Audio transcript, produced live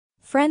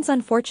Friends,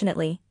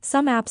 unfortunately,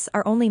 some apps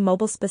are only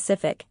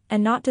mobile-specific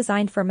and not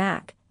designed for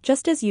Mac,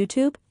 just as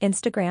YouTube,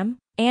 Instagram,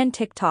 and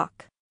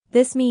TikTok.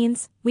 This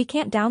means we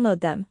can't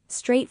download them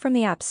straight from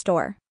the App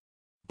Store.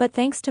 But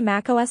thanks to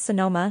macOS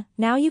Sonoma,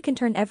 now you can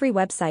turn every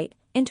website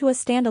into a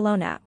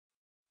standalone app.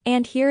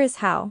 And here is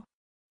how.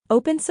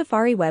 Open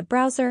Safari web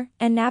browser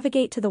and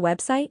navigate to the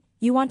website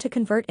you want to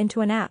convert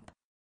into an app.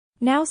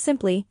 Now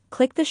simply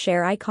click the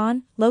share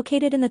icon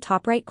located in the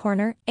top right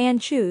corner and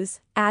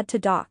choose Add to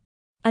Dock.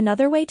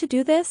 Another way to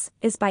do this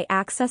is by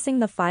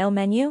accessing the File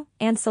menu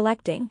and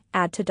selecting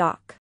Add to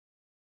Dock.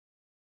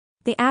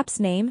 The app's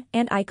name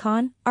and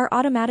icon are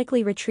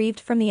automatically retrieved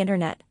from the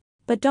internet,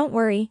 but don't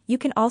worry, you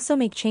can also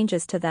make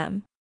changes to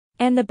them.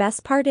 And the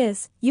best part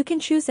is, you can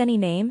choose any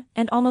name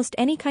and almost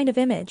any kind of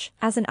image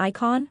as an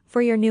icon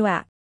for your new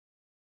app.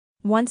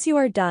 Once you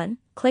are done,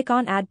 click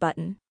on Add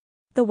button.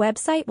 The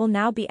website will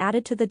now be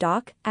added to the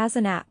dock as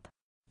an app.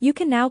 You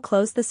can now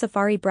close the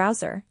Safari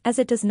browser as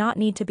it does not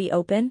need to be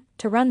open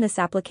to run this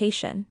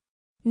application.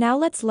 Now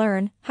let's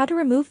learn how to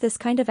remove this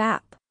kind of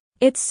app.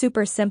 It's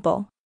super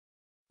simple.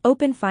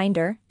 Open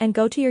Finder and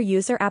go to your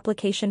user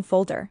application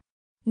folder.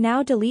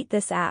 Now delete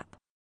this app.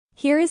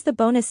 Here is the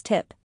bonus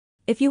tip.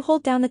 If you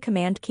hold down the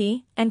Command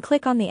key and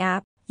click on the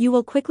app, you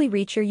will quickly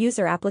reach your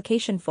user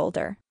application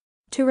folder.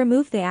 To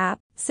remove the app,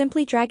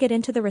 simply drag it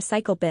into the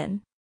recycle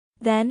bin.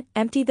 Then,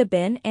 empty the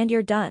bin and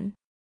you're done.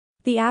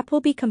 The app will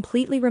be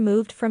completely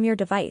removed from your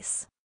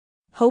device.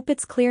 Hope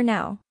it's clear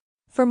now.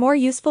 For more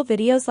useful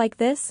videos like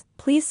this,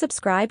 please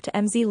subscribe to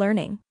MZ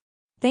Learning.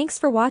 Thanks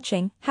for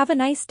watching, have a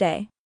nice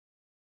day.